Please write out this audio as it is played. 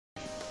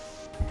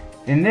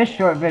In this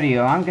short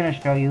video, I'm going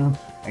to show you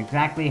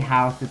exactly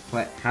how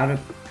to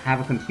have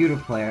a computer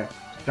player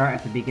start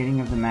at the beginning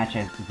of the match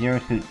as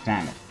Zero Suit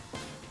Samus.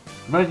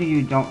 For those of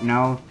you who don't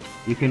know,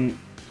 you can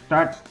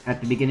start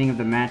at the beginning of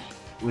the match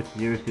with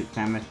Zero Suit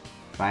Samus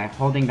by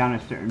holding down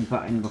a certain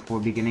button before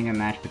beginning a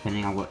match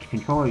depending on which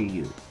controller you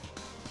use.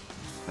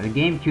 For the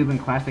GameCube and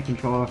Classic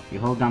controller, you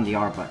hold down the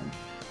R button.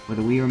 For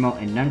the Wii Remote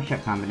and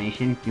Nunchuck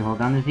combination, you hold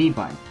down the Z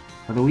button.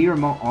 For the Wii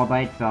Remote all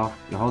by itself,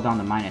 you hold down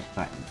the minus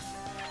button.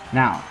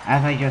 Now,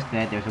 as I just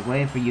said, there's a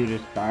way for you to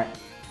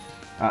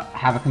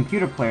have a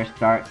computer player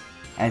start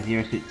as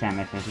Zero Suit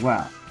Samus as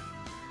well.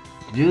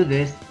 To do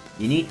this,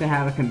 you need to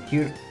have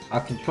a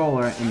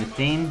controller in the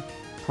same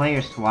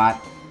player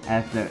slot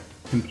as the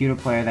computer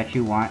player that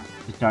you want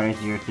to start as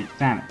Zero Suit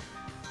Samus.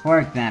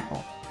 For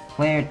example,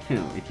 Player 2.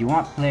 If you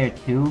want Player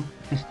 2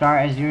 to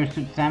start as Zero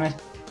Suit Samus,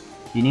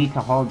 you need to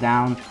hold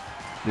down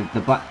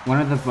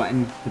one of the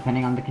buttons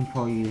depending on the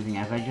controller you're using,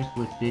 as I just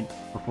listed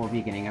before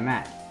beginning a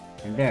match.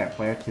 And there,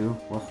 Player 2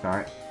 will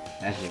start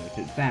as Zero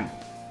Suit Samus.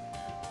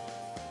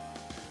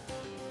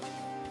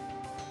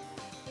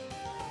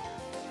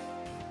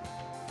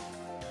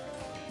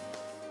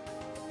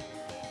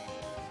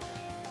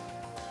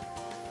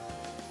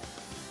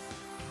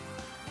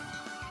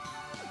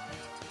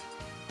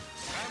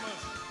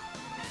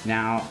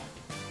 Now,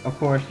 of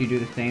course, you do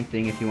the same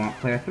thing if you want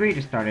Player 3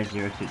 to start as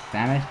Zero Suit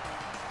Samus.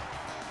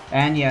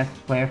 And yes,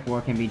 Player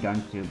 4 can be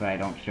done too, but I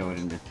don't show it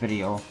in this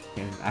video,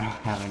 because I don't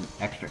have an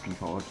extra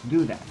controller to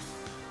do that.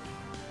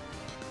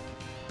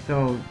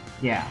 So,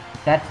 yeah,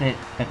 that's it.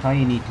 That's all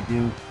you need to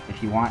do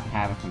if you want to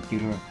have a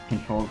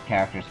computer-controlled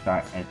character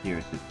start as Zero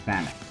Suit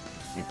Samus.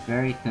 It's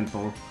very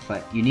simple,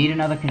 but you need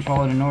another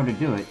controller in order to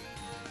do it,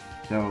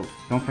 so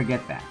don't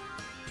forget that.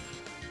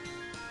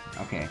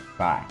 Okay,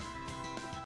 bye.